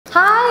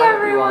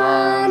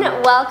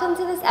Welcome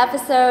to this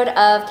episode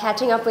of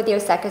Catching Up with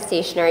Yoseka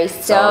Stationery.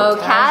 So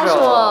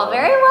casual.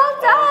 Very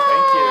well done.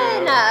 Thank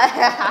you.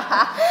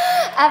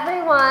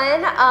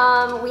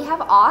 Everyone, we have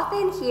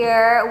Authan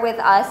here with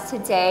us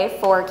today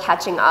for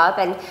Catching Up,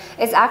 and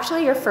it's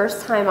actually your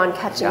first time on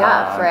Catching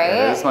Up,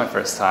 right? It is my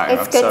first time.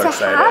 It's good to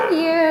have you.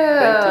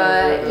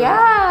 Thank you.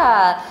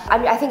 Yeah.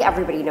 I think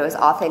everybody knows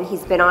Authan.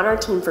 He's been on our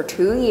team for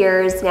 2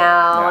 years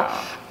now.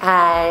 Yeah.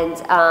 And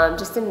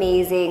just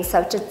amazing,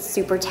 such a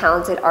super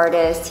talented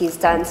artist. He's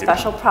done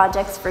special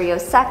projects for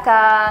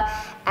Yoseka,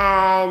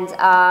 and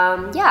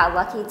yeah,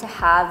 lucky to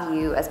have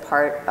you as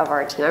part of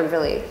our team. I'm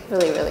really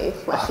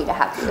lucky to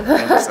have you.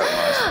 Thank you so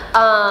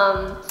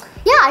much.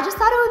 Yeah, I just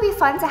thought it would be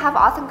fun to have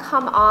Authan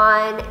come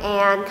on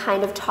and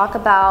kind of talk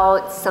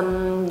about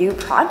some new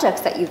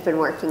projects that you've been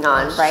working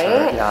on, right?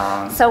 Sure,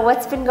 yeah. So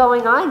what's been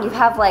going on?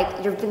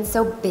 You've been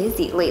so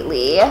busy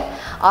lately.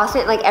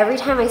 Authan, like every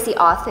time I see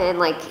Authan,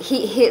 like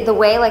the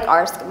way like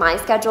my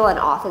schedule and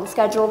Authan's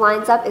schedule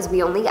lines up is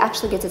we only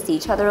actually get to see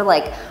each other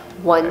like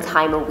one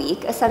time a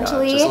week,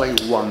 essentially. Yeah, just like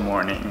one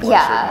morning.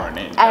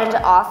 Morning. And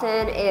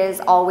Authan is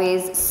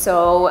always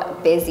so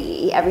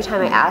busy. Every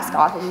time I ask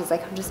Authan, he's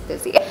like, I'm just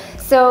busy.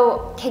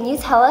 So can you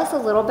tell us a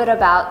little bit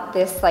about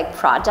this like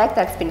project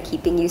that's been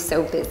keeping you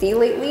so busy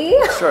lately?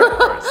 Sure, of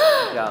course.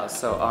 Yeah,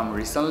 so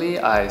recently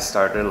I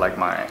started like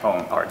my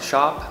own art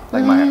shop,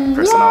 like my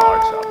personal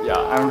art shop. Yeah,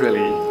 I'm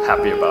really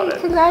happy about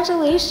it.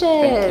 Congratulations.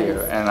 Thank you.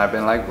 And I've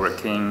been like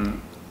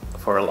working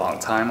for a long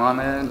time on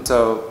it.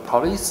 So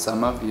probably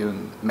some of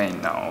you may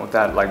know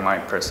that like my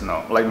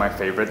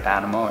favorite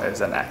animal is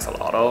an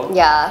axolotl.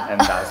 Yeah.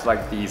 And that's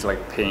like these like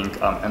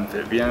pink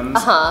amphibians.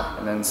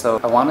 And then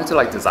so I wanted to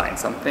like design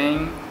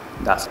something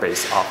that's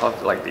based off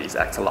of like these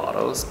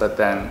axolotls, but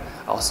then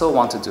I also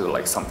want to do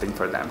like something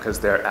for them because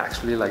they're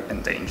actually like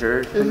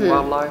endangered in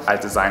wildlife. I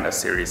designed a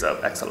series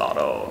of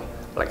axolotl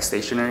like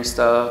stationery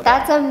stuff.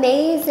 That's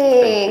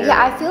amazing.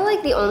 Yeah, I feel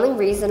like the only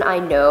reason I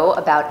know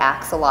about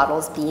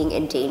axolotls being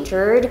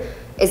endangered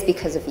is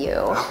because of you.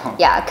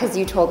 Yeah, because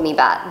you told me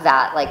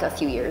that like a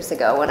few years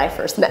ago when I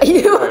first met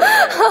you.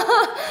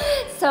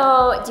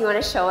 So do you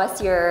want to show us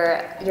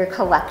your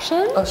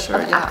collection of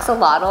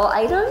axolotl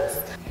items?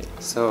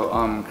 So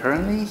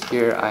currently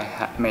here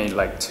I made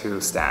like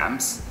 2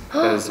 stamps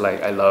because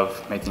like I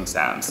love making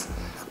stamps.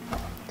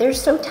 They're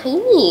so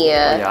tiny.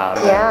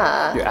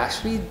 Yeah. You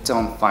actually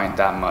don't find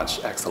that much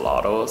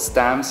axolotl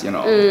stamps, you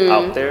know,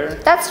 out there.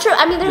 That's true.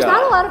 I mean, there's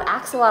not a lot of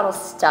axolotl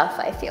stuff,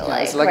 I feel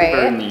like, it's like right?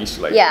 very niche.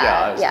 Like,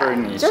 it's very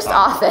niche. Just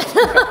Authan.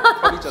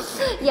 Probably just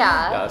me.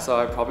 Yeah,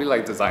 so I probably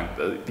like designed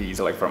these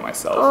like for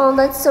myself. Oh,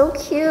 that's so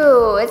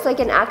cute. It's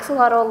like an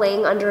axolotl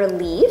laying under a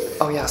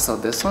leaf. Oh yeah, so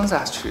this one's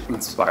actually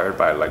inspired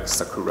by like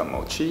sakura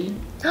mochi,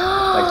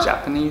 like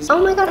Japanese.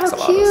 Oh my god, how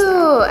cute.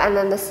 Stamp. And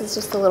then this is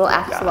just a little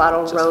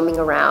axolotl roaming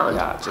around.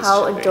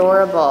 How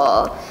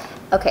adorable.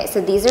 Okay,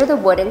 so these are the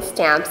wooden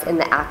stamps in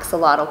the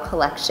axolotl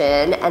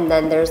collection, and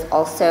then there's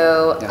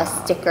also a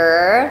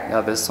sticker.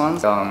 Yeah, this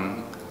one's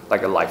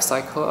like a life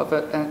cycle of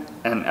an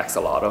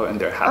axolotl in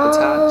their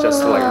habitat,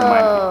 just to like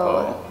remind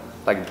people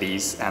like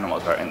these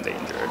animals are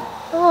endangered.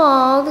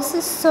 Oh, this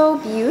is so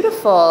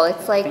beautiful.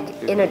 It's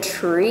like in a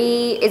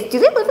tree. Do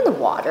they live in the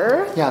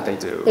water? Yeah, they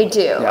do. They do?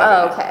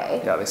 Yeah,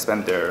 okay. Yeah, they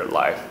spend their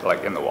life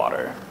like in the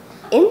water.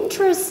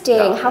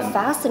 Interesting. How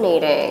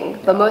fascinating.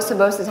 But most of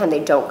the time they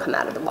don't come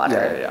out of the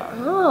water. Yeah.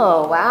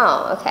 Oh,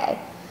 wow. Okay.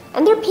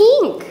 And they're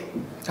pink.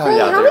 How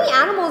many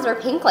animals are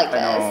pink like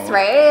this,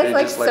 right? It's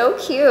like so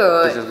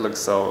cute. They just look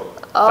so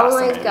Oh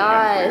my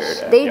gosh.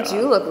 They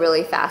do look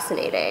really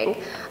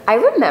fascinating. I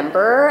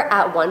remember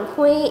at one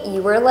point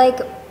you were like,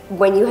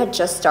 when you had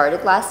just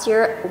started last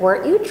year,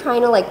 weren't you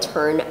trying to like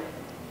turn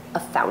a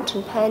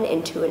fountain pen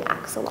into an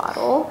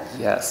axolotl?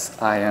 Yes,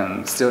 I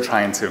am still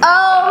trying to. Oh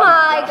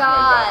my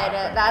god,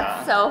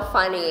 that's so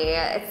funny.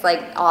 It's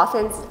like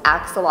Authan's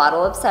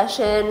axolotl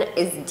obsession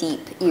is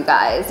deep, you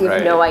guys. You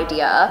have no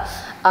idea.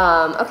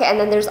 Okay, and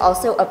then there's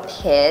also a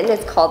pin.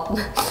 It's called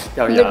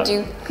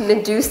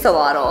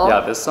Medusalotl.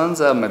 Yeah, this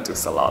one's a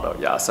Medusalotl.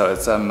 Yeah, so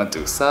it's a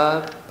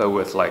Medusa, but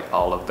with like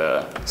all of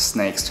the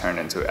snakes turned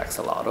into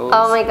axolotls.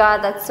 Oh my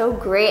god, that's so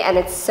great, and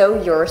it's so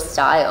your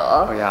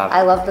style. Oh yeah.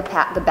 I love the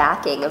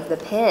backing of the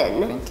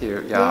pin. Thank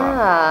you.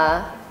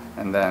 Yeah.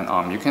 And then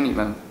you can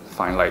even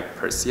find like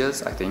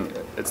Perseus. I think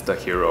it's the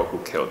hero who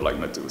killed like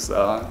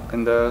Medusa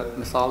in the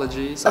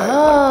mythology. So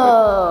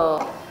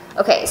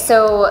okay,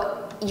 so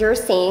you're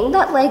saying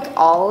that like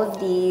all of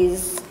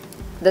these,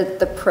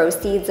 the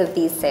proceeds of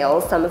these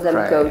sales, some of them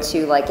go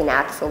to like an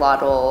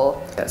axolotl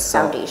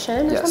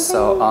foundation or something? Yes,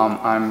 so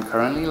I'm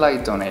currently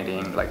like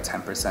donating like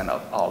 10%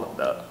 of all of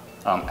the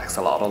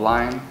axolotl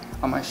line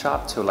on my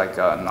shop to like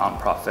a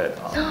non-profit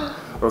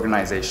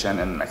organization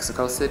in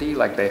Mexico City.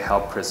 Like they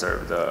help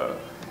preserve the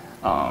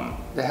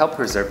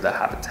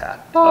habitat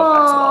of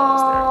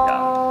axolotls there.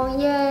 Oh,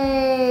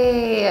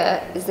 yay!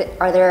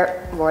 Are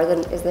there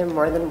is there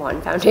more than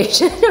one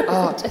foundation?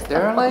 Oh,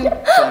 there are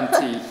like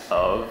plenty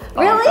of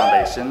Really?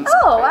 foundations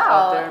Oh, out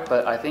wow. there,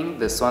 but I think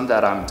this one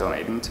that I'm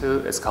donating to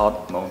is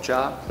called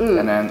Moja,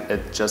 and then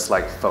it just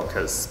like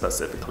focus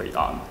specifically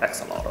on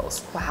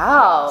axolotls.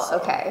 Wow,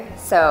 okay.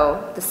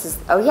 So this is,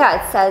 oh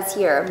yeah, it says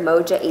here,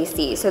 Moja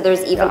AC. So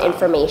there's even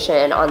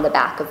information on the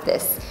back of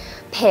this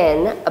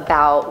pin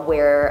about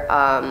where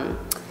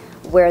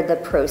the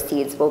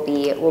proceeds will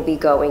be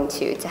going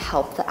to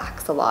help the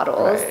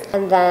axolotls. Right.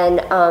 And then,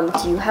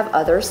 do you have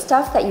other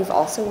stuff that you've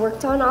also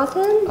worked on,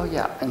 Authan? Oh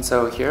yeah, and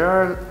so here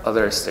are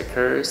other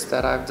stickers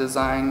that I've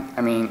designed.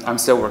 I mean, I'm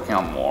still working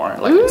on more,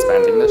 like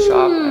expanding the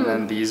shop, and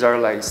then these are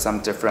like some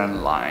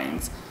different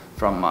lines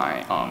from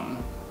my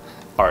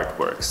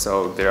artwork.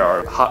 So there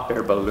are hot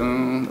air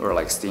balloon or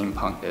like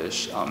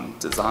steampunk-ish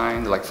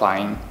design, like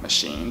flying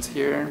machines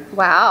here.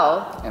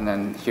 Wow. And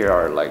then here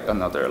are like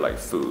another like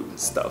food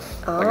stuff,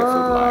 like a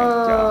food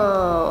line.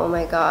 Yeah. Oh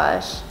my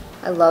gosh.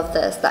 I love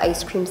this. The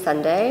ice cream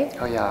sundae.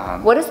 Oh yeah.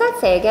 What does that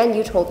say again?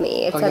 You told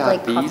me. It said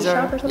like coffee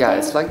shop or something? Yeah,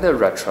 it's like the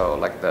retro,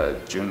 like the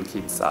Jun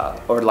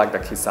Kitsa, or like the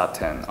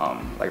Kisaten,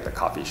 like the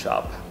coffee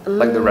shop,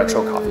 like the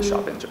retro coffee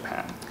shop in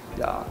Japan.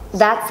 Yeah.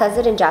 That says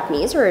it in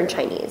Japanese or in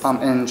Chinese?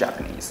 In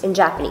Japanese. In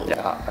Japanese.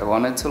 Yeah, I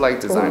wanted to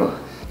like design,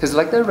 because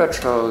like the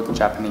retro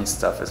Japanese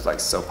stuff is like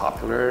so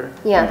popular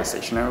in the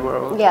stationery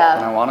world. Yeah.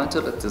 And I wanted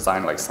to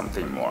design like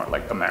something more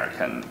like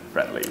American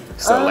friendly.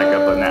 So like a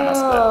banana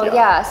split.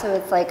 Yeah, so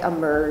it's like a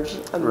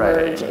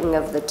merging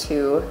of the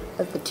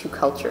two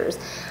cultures.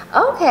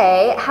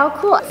 Okay, how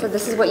cool. So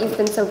this is what you've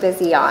been so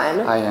busy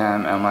on. I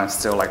am, and I'm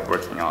still like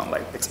working on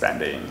like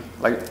expanding,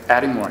 like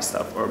adding more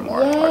stuff or more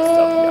Yay, art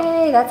stuff.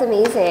 Yeah. that's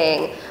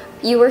amazing.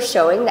 You were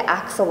showing the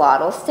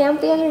axolotl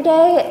stamp the other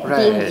day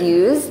being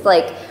used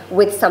like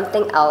with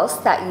something else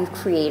that you've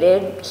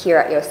created here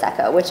at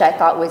Yoseka, which I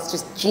thought was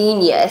just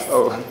genius.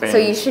 Oh, so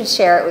you should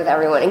share it with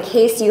everyone in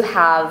case you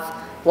have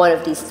one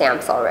of these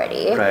stamps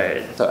already.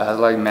 Right. So as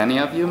like many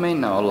of you may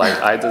know,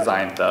 like I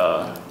designed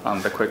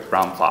the quick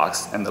brown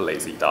fox and the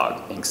lazy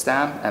dog ink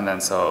stamp, and then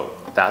so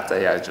that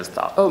day I just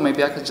thought, oh,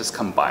 maybe I could just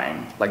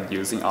combine like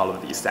using all of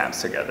these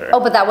stamps together. Oh,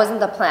 but that wasn't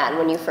the plan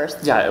when you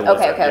first. Yeah, it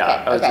was. Okay.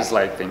 I was just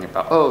like thinking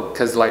about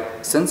because like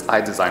since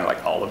I designed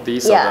like all of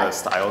these, so the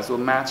styles will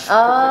match.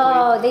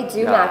 Oh, perfectly. they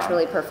do match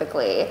really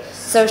perfectly.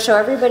 So show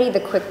everybody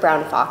the quick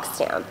brown fox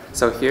stamp.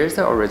 So here's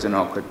the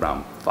original quick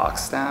brown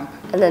fox stamp.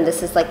 And then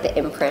this is like the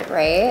imprint,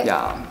 right?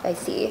 Yeah. I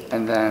see.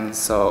 And then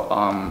so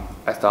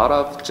I thought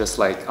of just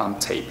like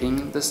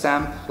taping the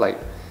stamp, like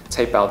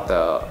tape out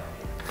the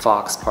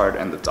fox part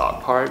and the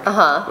dog part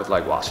with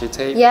like washi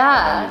tape. Yeah.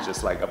 And then you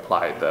just like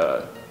apply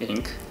the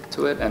ink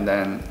to it, and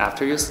then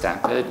after you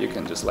stamp it, you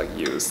can just like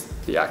use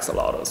the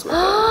axolotls with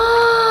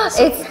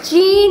it. It's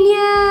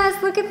genius!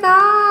 Look at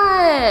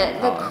that!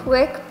 The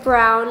quick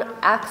brown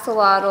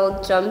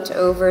axolotl jumped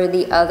over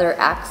the other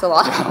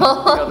axolotl.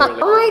 Oh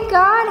my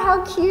god,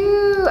 how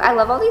cute! I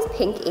love all these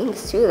pink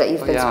inks too that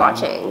you've been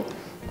swatching.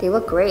 They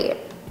look great.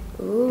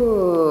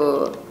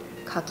 Ooh.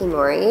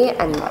 Kakimori,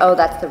 and oh,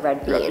 that's the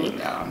red bean.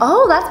 Yeah.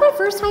 Oh, that's my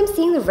first time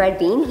seeing the red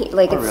bean here.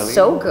 Like, it's really?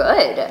 so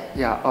good.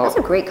 Yeah. That's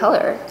a great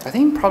color. I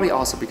think probably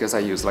also because I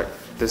use like,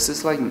 this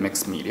is like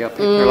mixed media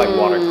paper, like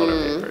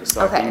watercolor paper.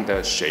 So I think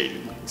the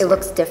shade. It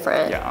looks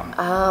different. Yeah.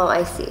 Oh,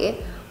 I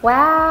see.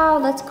 Wow,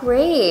 that's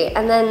great.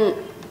 And then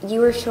you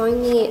were showing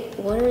me,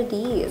 what are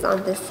these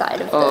on this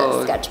side of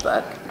the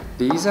sketchbook?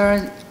 These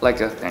are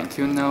like a thank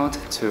you note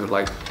to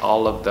like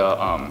all of the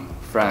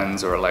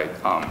friends or like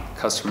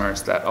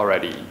customers that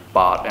already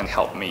bought and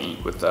helped me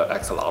with the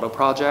axolotl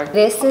project.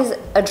 This is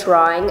a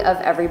drawing of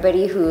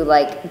everybody who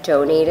like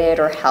donated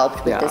or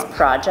helped with this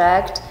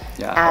project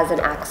as an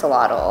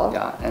axolotl.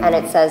 Yeah, and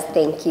it says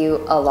thank you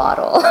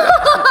alotl.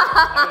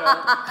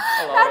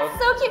 That's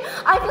so cute.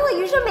 I feel like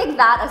you should make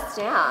that a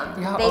stamp.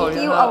 Thank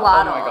you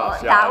alotl. Oh my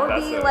gosh, that would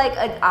be like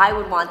I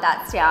would want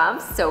that stamp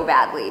so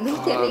badly.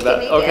 Make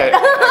it. Okay,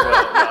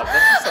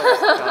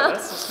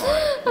 that's so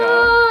smart. Yeah.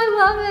 Oh, I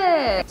love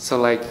it. So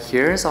like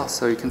here's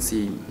also, you can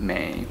see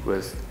May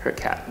with her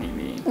cat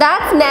Mimi.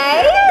 That's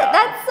May? Yeah.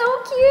 That's so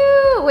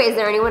cute. Wait, is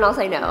there anyone else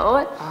I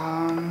know?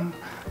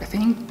 I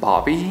think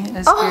Bobby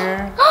is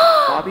here.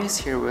 Bobby's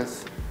here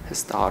with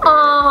his daughter.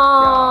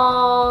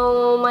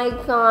 Oh my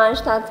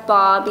gosh, that's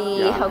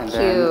Bobby. How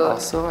cute.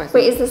 Also, I think,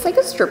 wait, is this like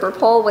a stripper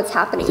pole? What's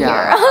happening here?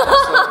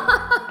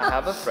 I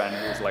have a friend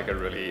who's like a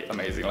really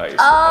amazing like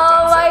stripper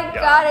oh dancer.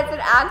 My god, it's an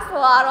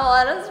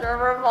axolotl and a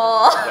stripper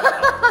pole.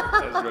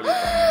 It's really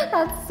funny.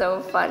 That's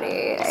so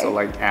funny. So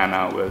like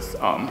Anna with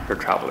her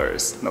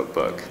traveler's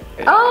notebook.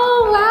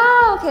 Oh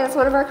wow, okay, that's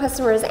one of our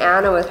customers,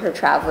 Anna with her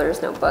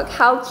traveler's notebook.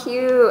 How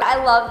cute.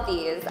 I love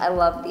these. I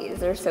love these.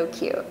 They're so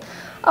cute.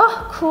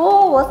 Oh,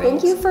 cool. Well,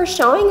 thank you for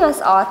showing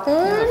us,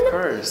 Authan. Yeah, of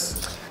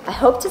course. I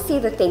hope to see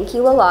the thank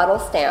you alotl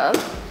stamp.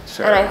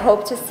 Sure. And I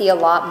hope to see a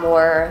lot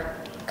more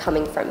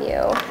coming from you.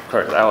 Of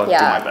course, I will do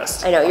my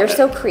best. I know, you're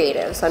so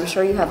creative, so I'm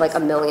sure you have like a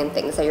million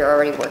things that you're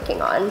already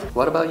working on.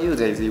 What about you,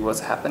 Daisy?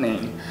 What's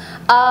happening?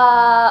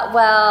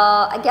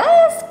 Well, I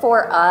guess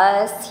for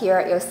us here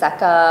at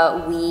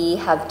Yoseka, we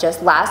have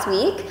just last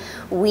week,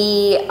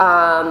 we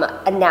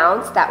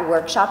announced that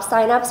workshop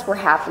signups were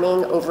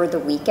happening over the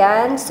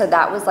weekend. So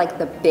that was like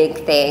the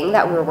big thing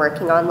that we were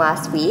working on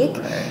last week.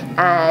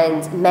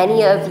 And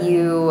many of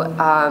you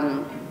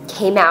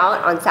came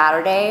out on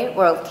Saturday,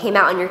 or came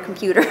out on your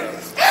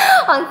computers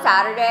on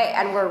Saturday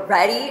and were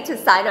ready to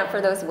sign up for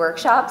those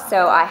workshops.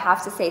 So I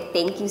have to say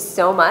thank you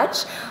so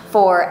much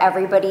for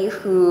everybody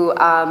who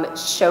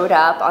showed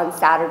up on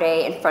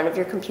Saturday in front of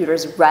your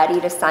computers ready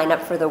to sign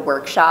up for the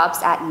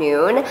workshops at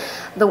noon.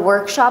 The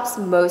workshops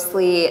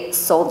mostly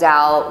sold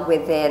out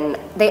within,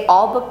 they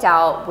all booked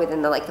out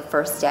within the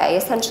first day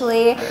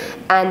essentially,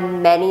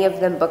 and many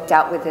of them booked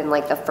out within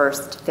like the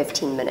first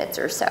 15 minutes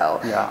or so.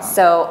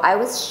 So I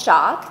was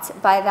shocked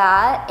by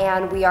that,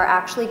 and we are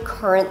actually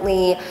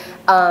currently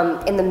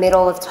in the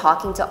middle of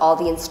talking to all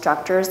the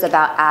instructors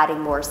about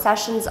adding more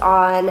sessions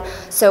on.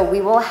 So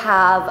we will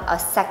have a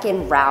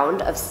second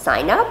round of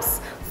signups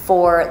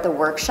for the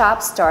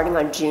workshops starting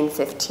on June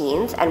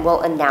 15th, and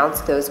we'll announce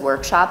those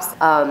workshops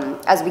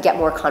as we get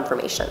more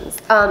confirmations.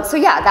 So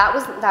yeah, that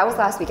was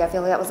last week. I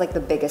feel like that was like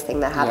the biggest thing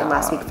that happened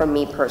last week for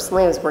me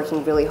personally. I was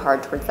working really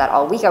hard towards that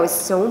all week. I was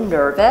so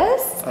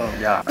nervous.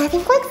 I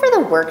think like for the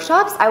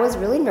workshops, I was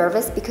really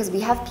nervous because we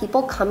have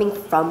people coming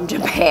from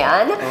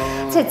Japan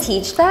to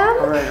teach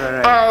them.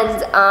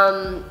 And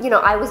you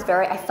know,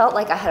 I felt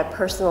like I had a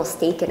personal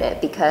stake in it,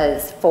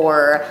 because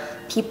for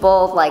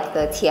people like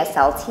the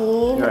TSL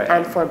team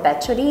and for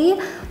Bechuri,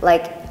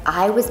 like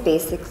I reached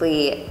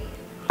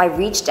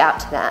out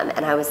to them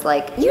and I was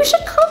like, you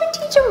should come and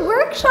teach a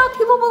workshop.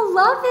 People will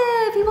love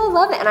it. People will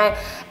love it.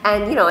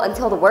 And you know,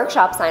 until the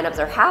workshop signups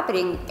are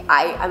happening,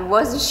 I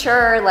wasn't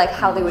sure like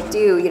how they would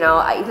do, you know,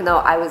 even though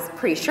I was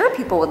pretty sure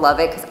people would love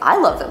it because I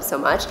love them so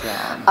much.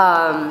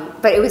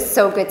 But it was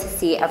so good to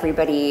see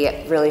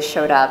everybody really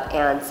showed up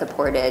and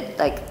supported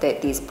like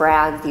these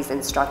brands, these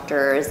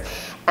instructors.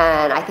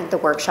 And I think the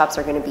workshops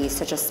are going to be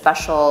such a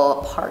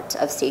special part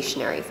of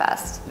Stationery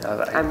Fest.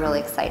 I'm really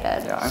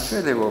excited. Yeah, I'm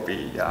sure they will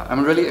be. Yeah,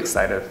 I'm really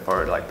excited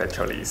for like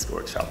Bechuri's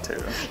workshop too.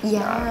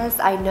 Yes,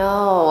 I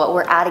know.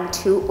 We're adding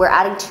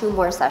two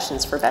more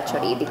sessions for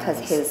Bechuri because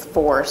his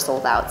 4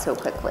 sold out so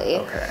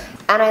quickly.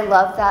 And I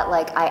love that,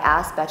 like I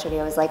asked Bechuri,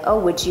 I was like, oh,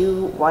 would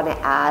you want to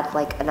add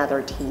like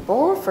another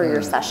table for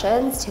your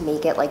sessions to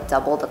make it like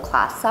double the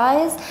class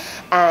size?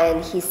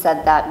 And he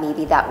said that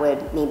that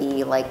would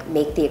like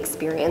make the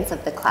experience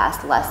of the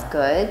class less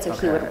good, so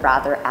he would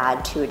rather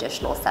add 2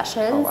 additional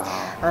sessions.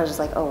 And I was just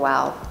like, oh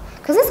wow.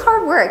 Because it's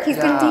hard work. He's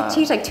going to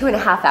teach like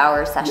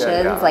 2.5-hour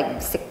sessions,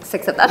 like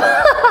six of them.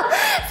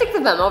 6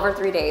 of them over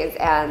 3 days.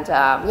 And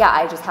yeah,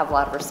 I just have a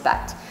lot of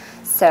respect.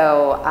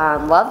 So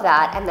love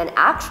that. And then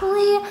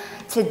actually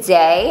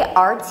today,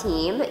 our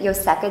team,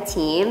 Yoseka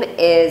team,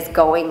 is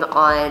going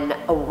on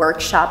a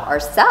workshop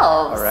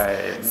ourselves.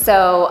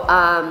 So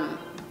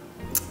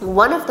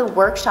one of the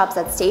workshops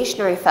at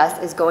Stationery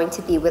Fest is going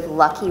to be with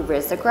Lucky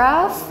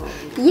Risograph.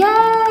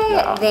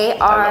 Yay!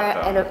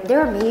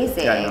 They're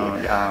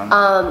amazing.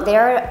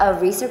 They're a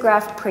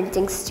risograph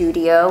printing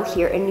studio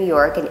here in New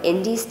York, an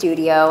indie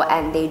studio,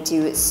 and they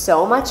do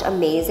so much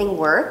amazing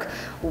work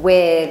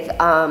with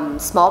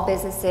small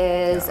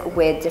businesses,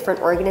 with different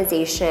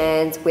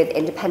organizations, with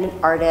independent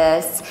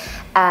artists,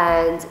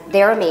 and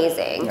they're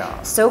amazing.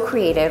 So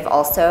creative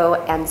also.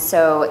 And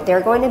so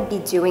they're going to be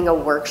doing a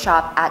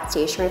workshop at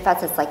Stationery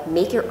Fest. It's like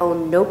make your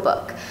own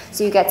notebook.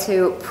 So you get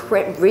to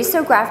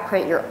risograph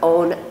print your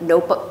own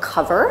notebook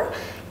cover,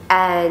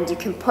 and you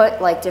can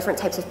put like different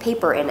types of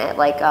paper in it,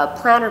 like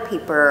planner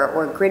paper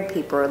or grid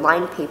paper or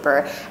lined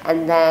paper,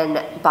 and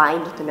then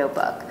bind the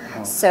notebook.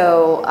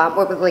 So,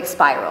 or like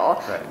spiral.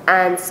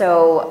 And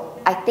so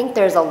I think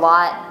there's a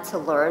lot to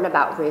learn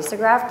about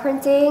risograph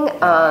printing.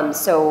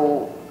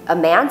 So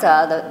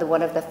Amanda,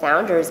 one of the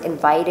founders,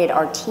 invited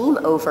our team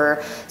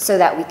over so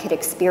that we could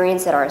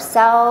experience it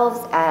ourselves,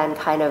 and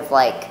kind of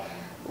like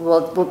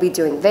we'll be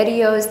doing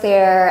videos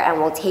there, and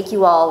we'll take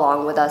you all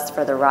along with us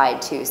for the ride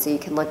too. So you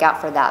can look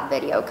out for that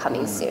video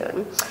coming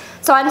soon.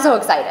 So I'm so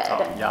excited.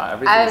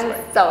 I'm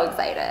so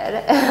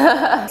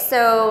excited.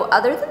 So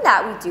other than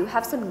that, we do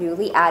have some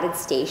newly added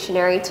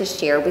stationery to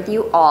share with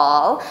you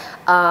all.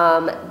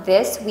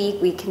 This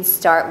week we can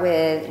start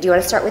with, do you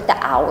want to start with the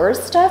Hours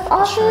stuff,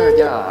 Authan? Sure,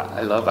 yeah.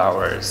 I love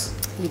Hours.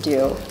 You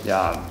do?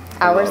 Yeah.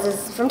 Ours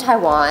is from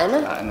Taiwan.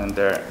 And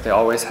then they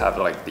always have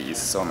like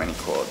so many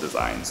cool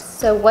designs.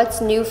 So what's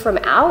new from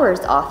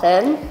Ours,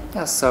 Authan?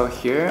 Yeah, so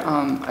here,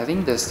 I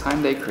think this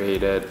time they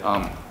created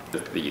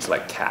these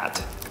like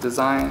cat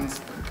designs.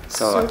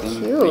 So I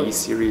think these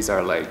series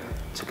are like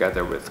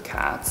together with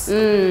cats.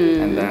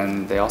 And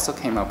then they also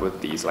came up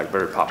with these like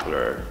very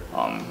popular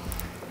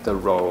the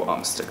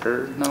roll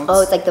sticker notes.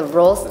 Oh, it's like the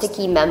roll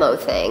sticky memo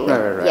thing.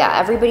 Yeah,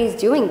 everybody's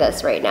doing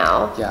this right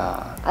now.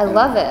 I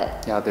love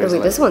it.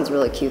 Wait, this one's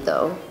really cute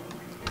though.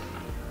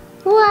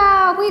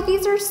 Wow, wait,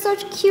 these are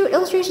such cute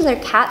illustrations.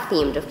 They're cat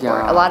themed, of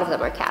course. A lot of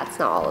them are cats,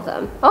 not all of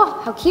them.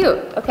 Oh, how cute.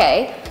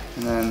 Okay.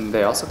 And then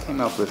they also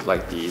came up with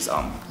like these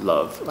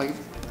love, like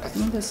I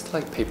think this is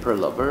like paper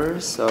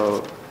lovers.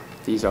 So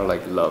these are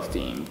like love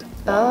themed.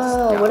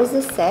 Oh, what does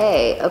this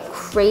say? A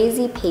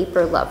crazy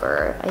paper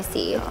lover. I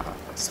see. Yeah.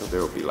 So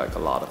there will be like a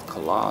lot of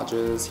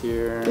collages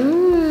here.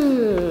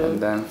 And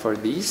then for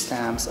these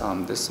stamps,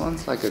 this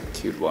one's like a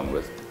cute one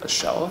with a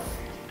shelf.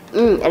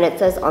 And it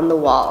says on the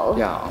wall.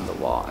 Yeah, on the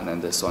wall. And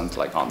then this one's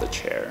like on the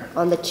chair.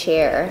 On the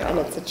chair, yeah. And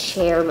it's a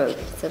chair motif.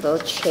 It's a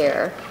little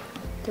chair.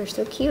 They're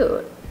so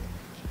cute.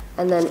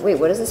 And then, wait,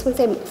 what does this one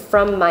say?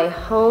 From my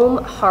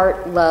home,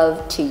 heart,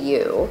 love to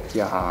you.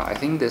 Yeah, I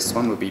think this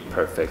one would be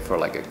perfect for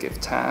like a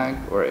gift tag,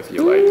 or if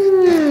you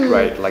like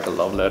write like a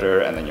love letter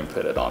and then you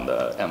put it on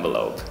the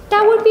envelope.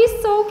 That would be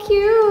so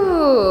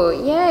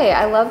cute. Yay,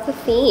 I love the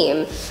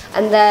theme.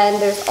 And then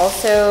there's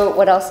also,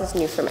 what else is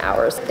new from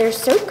ours? They're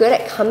so good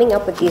at coming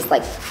up with these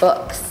like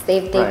books.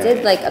 They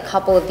did like a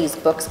couple of these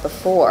books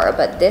before,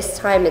 but this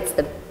time it's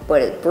the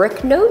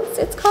brick notes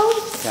it's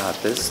called? Yeah,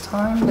 this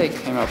time they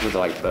came up with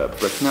like the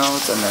brick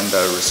notes and then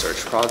the research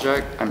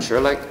project. I'm sure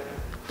like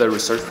the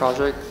research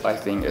project, I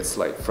think it's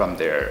like from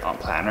their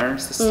planner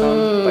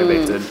system. Like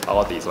they did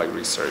all these like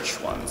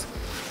research ones.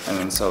 And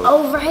then so...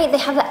 Oh right, they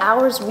have the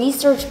hours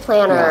research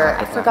planner. Yeah,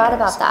 I forgot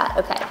about that,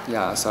 okay.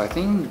 Yeah, so I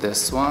think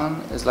this one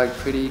is like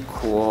pretty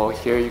cool.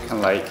 Here you can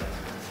like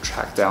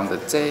track down the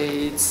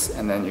dates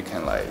and then you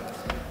can like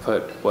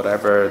put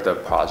whatever the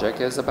project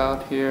is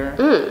about here.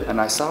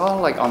 And I saw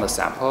like on the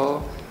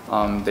sample,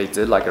 they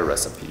did like a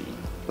recipe.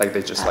 Like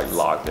they just like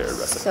logged their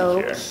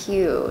recipe here. So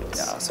cute.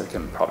 Yeah, so you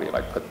can probably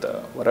like put the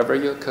whatever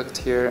you cooked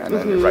here and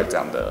then you write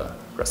down the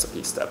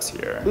recipe steps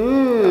here.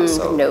 Yeah,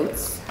 so,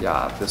 notes.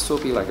 Yeah, this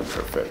will be like a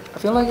perfect. I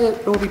feel like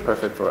it will be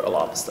perfect for a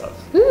lot of stuff.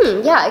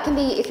 Yeah, it can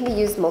be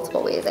used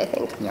multiple ways, I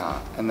think.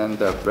 Yeah, and then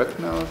the brick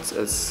notes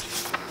is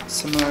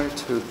similar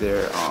to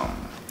their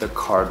the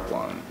card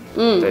one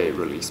they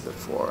released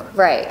before.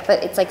 Right,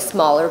 but it's like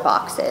smaller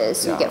boxes,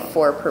 so you Yeah. get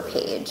 4 per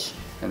page.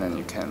 And then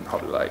you can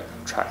probably like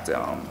track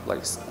down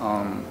like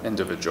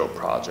individual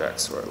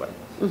projects or like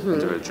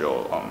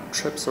individual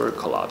trips or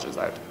collages.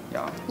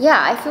 Yeah,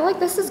 I feel like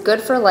this is good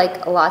for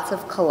like lots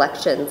of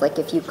collections. Like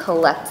if you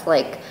collect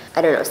like,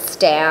 I don't know,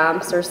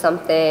 stamps or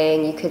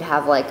something, you could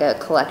have like a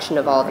collection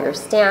of all of your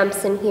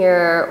stamps in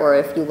here. Or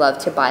if you love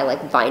to buy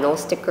like vinyl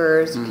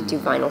stickers, you could do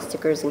vinyl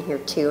stickers in here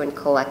too and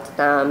collect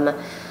them.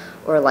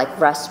 Or like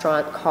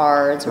restaurant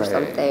cards or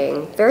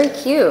something. Very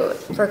cute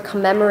for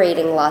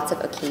commemorating lots of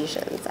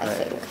occasions, I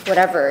think.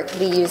 Whatever, it can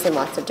be used in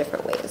lots of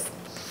different ways.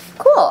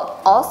 Cool.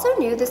 Also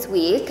new this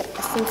week,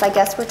 since I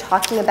guess we're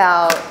talking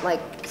about like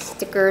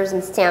stickers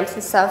and stamps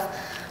and stuff,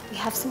 we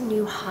have some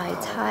new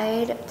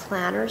Hightide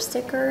planner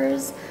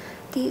stickers.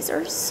 These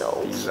are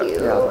so cute.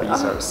 These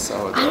are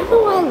so adorable. I don't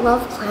know why I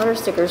love planner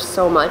stickers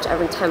so much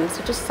every time. I'm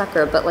such a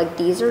sucker, but like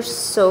these are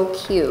so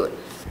cute.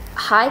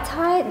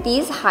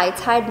 These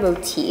Hightide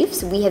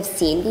motifs we have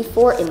seen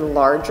before in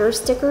larger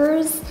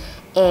stickers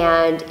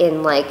and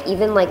in like,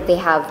 even like they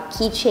have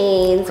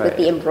keychains with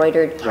the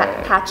embroidered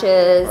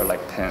patches. Or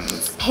like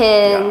pins.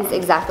 Pins,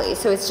 exactly.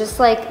 So it's just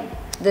like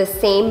the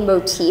same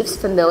motifs,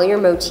 familiar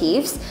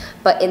motifs,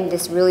 but in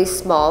this really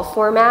small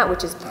format,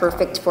 which is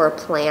perfect for a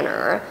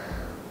planner.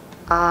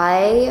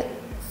 I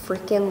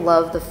freaking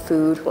love the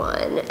food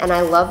one, and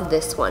I love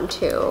this one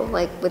too,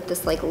 like with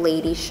this like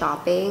lady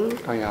shopping.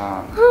 Oh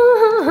yeah.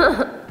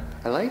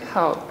 I like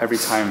how every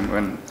time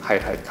when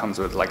Hightide comes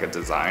with like a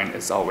design,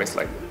 it's always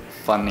like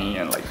funny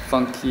and like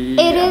funky.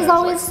 It is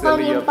always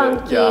funny and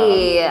funky.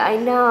 Yeah. I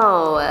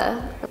know.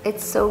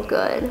 It's so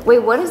good. Wait,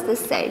 what does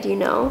this say? Do you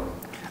know?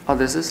 Oh,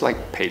 this is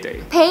like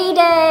payday.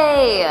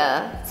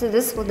 Payday! So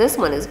this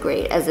one is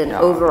great as an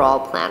overall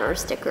planner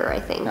sticker, I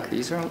think.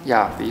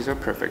 Yeah, these are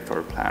perfect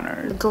for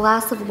planners. A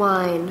glass of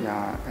wine.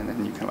 Yeah, and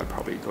then you can like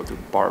probably go to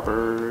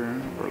barber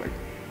or like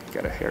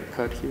get a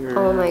haircut here.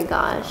 Oh my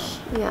gosh,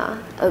 yeah.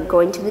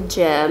 Going to the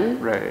gym.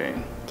 Right.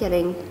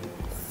 Getting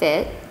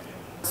fit.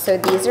 So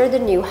these are the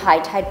new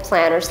Hightide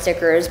planner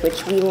stickers,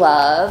 which we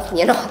love,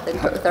 you know, they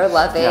both are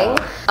loving.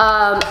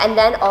 And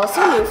then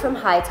also new from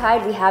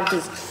Hightide, we have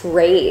these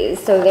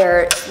trays. So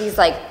they're these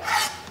like,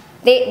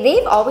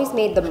 they've always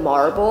made the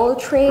marble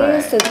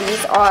trays. So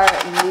these are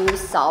new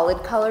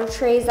solid color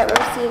trays that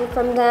we're seeing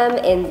from them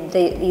in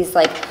these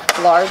like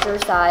larger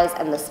size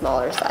and the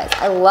smaller size.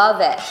 I love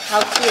it.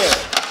 How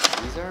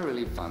cute. These are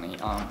really funny.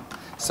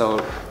 So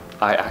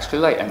I actually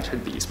like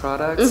entered these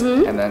products,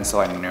 and then so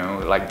I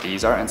know like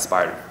these are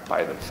inspired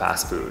by the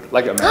fast food,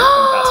 like American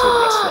fast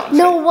food restaurants.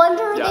 No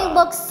wonder they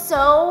look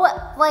so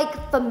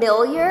like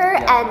familiar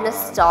and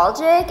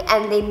nostalgic,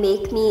 and they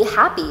make me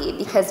happy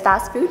because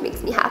fast food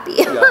makes me happy.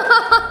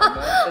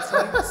 It's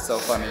like so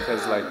funny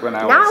because like when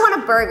I now I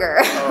want a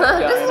burger.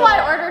 This is why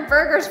I ordered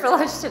burgers for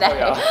lunch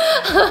today.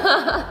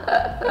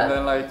 And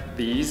then like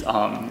these,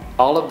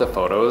 all of the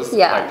photos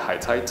like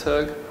Hightide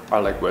took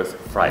are like with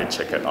fried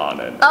chicken on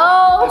it.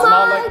 Oh it's my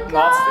not like God,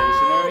 not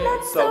stationary.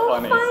 that's It's so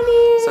funny.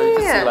 So you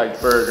can see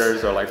like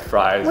burgers or like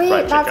fried Wait,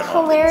 chicken. that's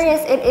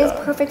hilarious. It is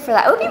perfect for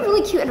that. It would be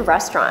really cute in a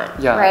restaurant,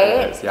 right?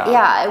 It is, yeah.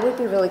 Yeah, it would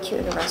be really cute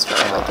in a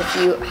restaurant. Like if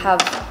you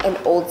have an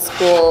old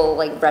school,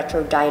 like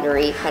retro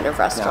dinery kind of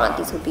restaurant,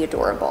 these would be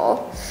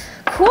adorable.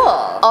 Cool.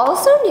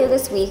 Also new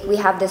this week, we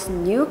have this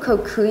new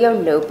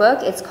Kokuyo notebook.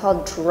 It's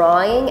called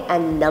Drawing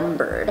and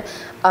Numbered.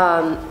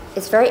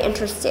 It's very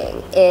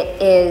interesting.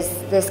 It is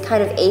this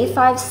kind of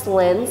A5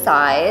 slim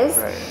size,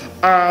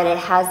 and it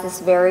has this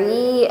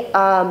very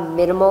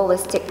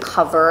minimalistic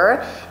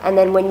cover. And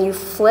then when you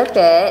flip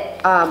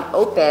it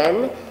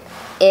open,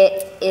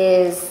 it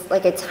is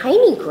like a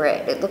tiny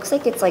grid. It looks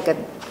like it's like a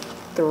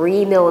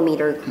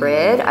 3mm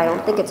grid. I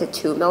don't think it's a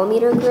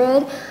 2mm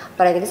grid,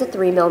 but I think it's a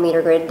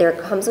 3mm grid. There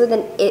comes with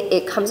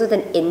it comes with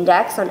an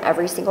index on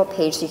every single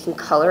page so you can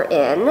color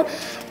in,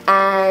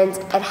 and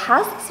it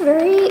has this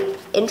very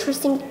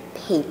interesting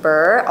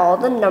paper. All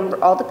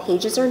the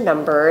pages are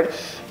numbered,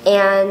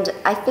 and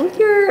I think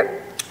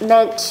you're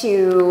meant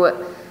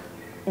to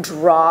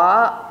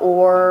draw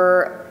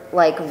or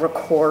like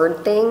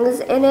record things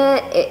in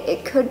it.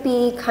 It could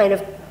be kind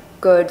of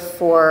good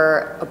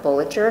for a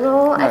bullet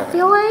journal, I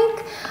feel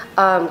like,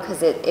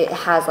 because it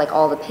has like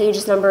all the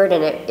pages numbered,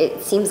 and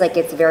it seems like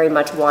it's very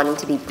much wanting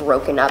to be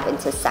broken up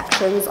into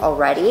sections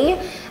already.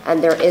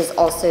 And there is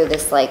also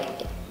this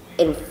like,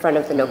 in front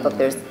of the notebook,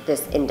 there's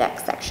this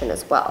index section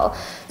as well.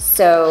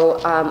 So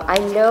I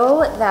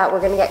know that we're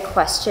gonna get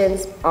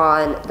questions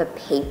on the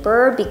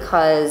paper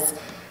because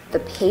the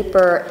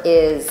paper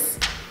is,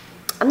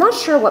 I'm not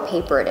sure what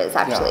paper it is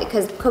actually,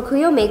 because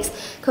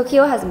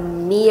Kokuyo has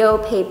Mio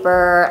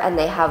paper, and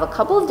they have a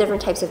couple of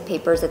different types of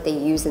papers that they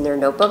use in their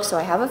notebooks. So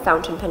I have a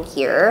fountain pen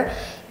here,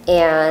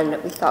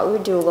 and we thought we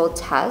would do a little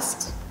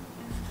test.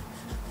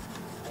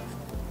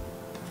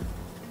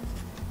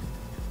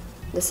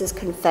 This is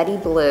confetti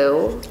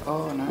blue.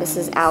 Oh, nice. This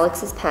is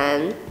Alex's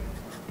pen.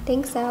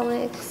 Thanks,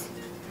 Alex.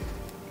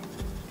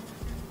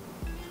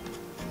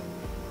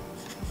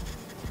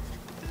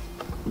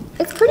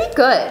 It's pretty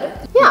good.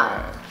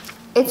 Yeah.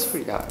 It's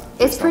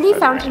pretty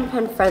fountain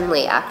pen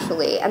friendly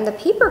actually, and the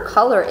paper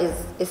color is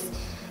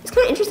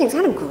kind of interesting. It's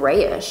kind of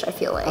grayish, I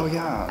feel like. Oh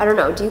yeah. I don't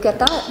know. Do you get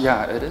that?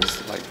 Yeah, it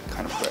is like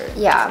kind of gray.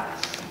 Yeah.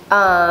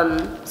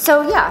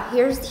 So yeah,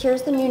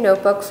 here's the new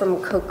notebook from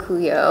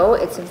Kokuyo.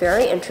 It's a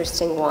very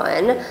interesting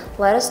one.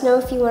 Let us know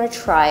if you want to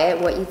try it,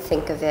 what you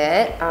think of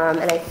it,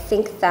 and I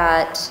think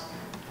that's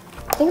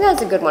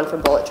a good one for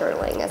bullet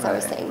journaling, as I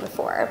was saying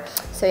before.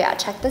 So yeah,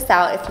 check this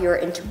out if you're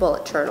into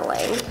bullet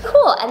journaling.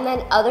 Cool, and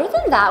then other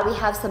than that, we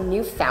have some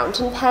new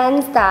fountain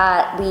pens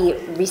that we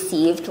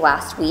received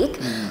last week.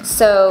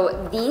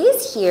 So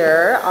these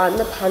here on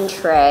the pen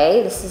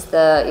tray, this is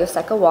the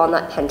Yoseka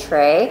Walnut pen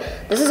tray.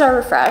 This is our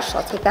refresh,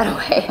 I'll take that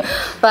away.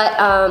 But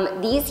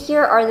these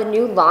here are the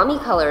new LAMY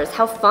colors.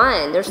 How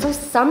fun, they're so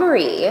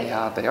summery.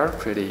 Yeah, they are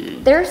pretty.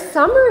 They're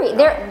summery.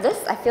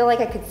 I feel like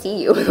I could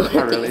see you with one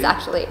of these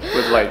actually.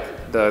 With like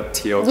the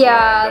teal color,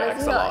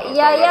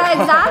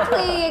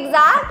 exactly.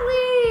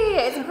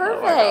 It's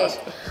perfect.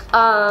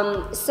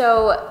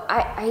 So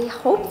I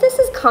hope this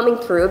is coming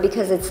through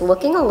because it's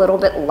looking a little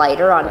bit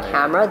lighter on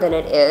camera than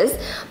it is.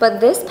 But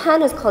this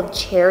pen is called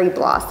Cherry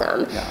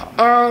Blossom,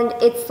 and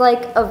it's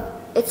like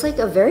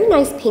a very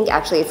nice pink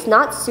actually. It's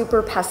not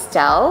super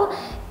pastel,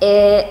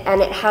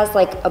 and it has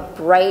like a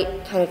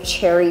bright kind of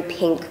cherry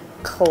pink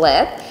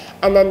clip.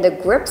 And then the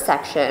grip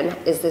section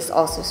is this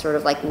also sort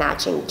of like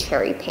matching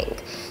cherry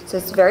pink. So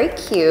it's very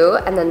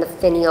cute. And then the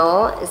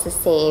finial is the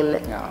same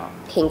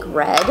pink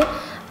red.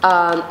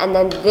 And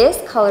then this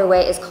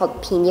colorway is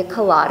called Piña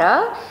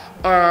Colada.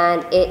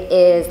 And it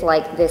is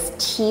like this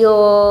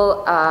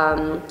teal,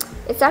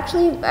 it's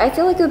actually, I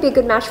feel like it would be a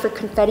good match for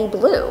confetti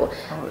blue.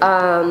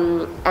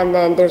 And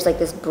then there's like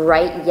this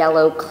bright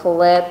yellow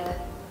clip,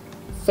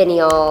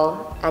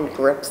 finial, and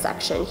grip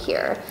section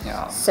here.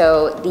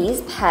 So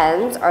these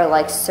pens are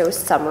like so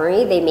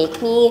summery.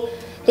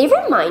 They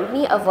remind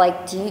me of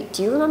like, do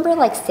you remember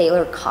like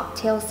Sailor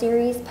Cocktail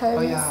series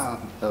pens?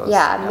 Oh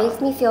yeah. It makes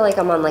me feel like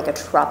I'm on like a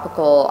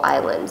tropical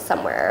island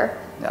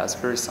somewhere. Yeah, it's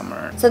very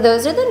summer. So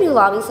those are the new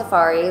LAMY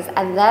Safaris,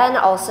 and then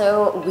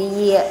also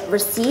we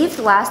received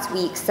last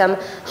week some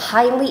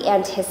highly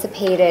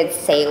anticipated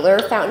Sailor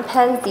fountain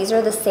pens. These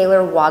are the Sailor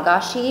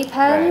Wagashi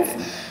pens.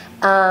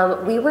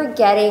 We were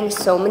getting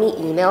so many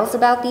emails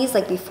about these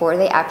like before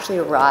they actually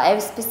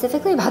arrived,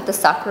 specifically about the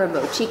Sakura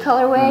Mochi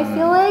colorway, I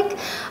feel like.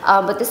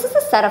 But this is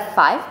a set of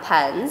 5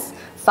 pens,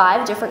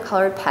 5 different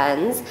colored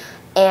pens.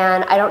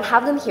 And I don't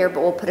have them here,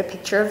 but we'll put a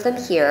picture of them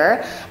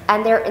here.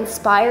 And they're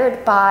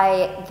inspired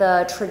by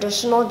the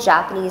traditional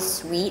Japanese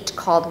sweet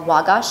called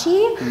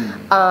wagashi.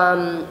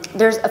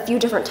 There's a few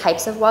different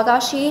types of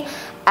wagashi,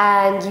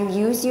 and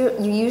you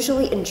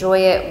usually enjoy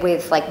it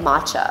with like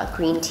matcha,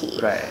 green tea.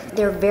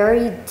 They're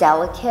very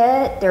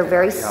delicate, they're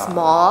very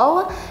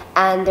small,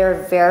 and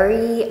they're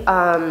very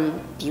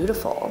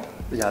beautiful.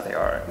 Yeah, they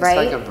are. Right?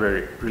 It's like a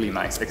really, really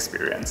nice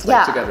experience,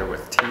 like together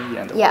with tea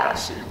and the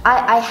wagashi.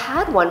 I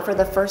had one for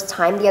the first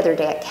time the other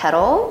day at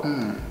Kettle,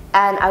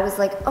 and I was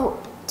like,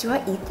 oh, do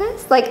I eat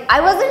this? Like,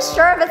 I wasn't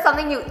sure if it's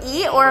something you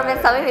eat or if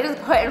it's something they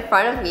just put in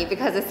front of me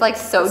because it's like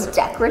so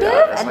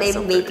decorative and they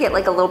make it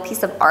like a little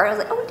piece of art. I was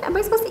like, oh, am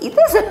I supposed to eat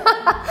this?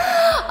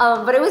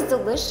 But it was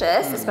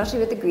delicious, especially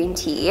with the green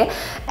tea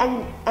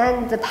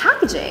and the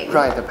packaging.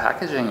 Right, the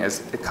packaging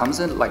it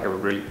comes in like a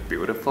really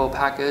beautiful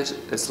package.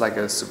 It's like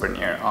a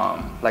souvenir,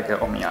 like an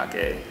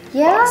omiyage box.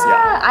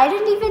 I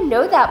didn't even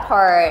know that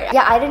part.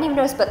 Yeah, I didn't even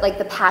notice, but like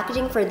the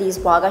packaging for these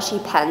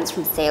wagashi pens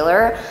from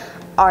Sailor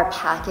are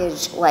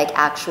packaged like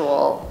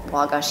actual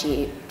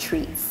wagashi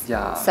treats.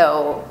 Yeah.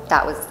 So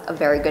that was a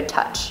very good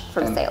touch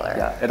from Sailor.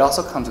 Yeah, it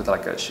also comes with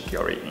like a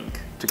shikiori ink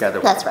together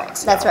with That's the right.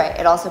 box. That's right.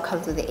 It also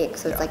comes with the ink,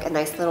 so it's like a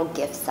nice little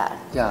gift set.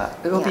 Yeah,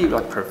 it will be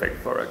like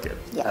perfect for a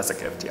gift, as a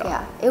gift,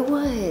 Yeah, it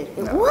would.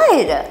 It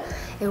would.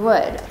 It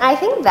would. And I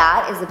think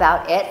that is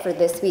about it for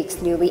this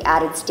week's newly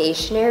added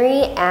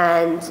stationery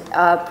and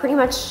pretty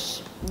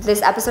much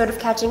this episode of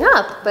Catching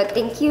Up. But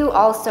thank you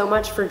all so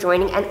much for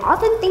joining. And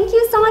Authan, thank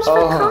you so much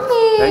for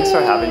coming. Thanks for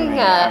having me.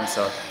 I'm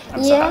so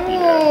happy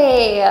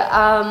here.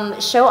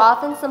 Show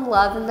Authan some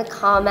love in the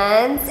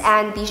comments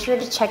and be sure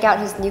to check out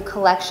his new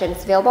collection.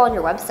 It's available on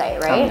your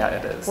website, right? Yeah,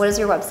 it is. What is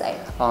your website?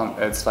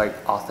 It's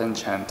like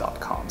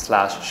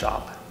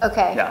authanchen.com/shop.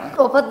 Okay. Yeah.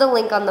 We'll put the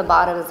link on the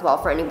bottom as well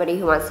for anybody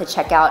who wants to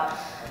check out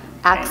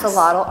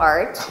axolotl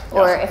art,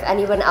 or if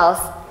anyone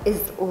else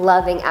is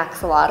loving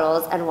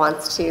axolotls and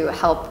wants to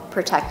help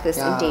protect this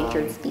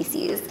endangered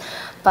species.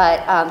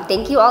 But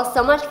thank you all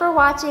so much for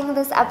watching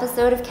this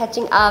episode of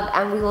Catching Up,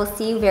 and we will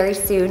see you very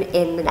soon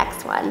in the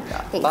next one.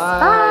 Thanks.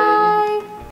 Bye.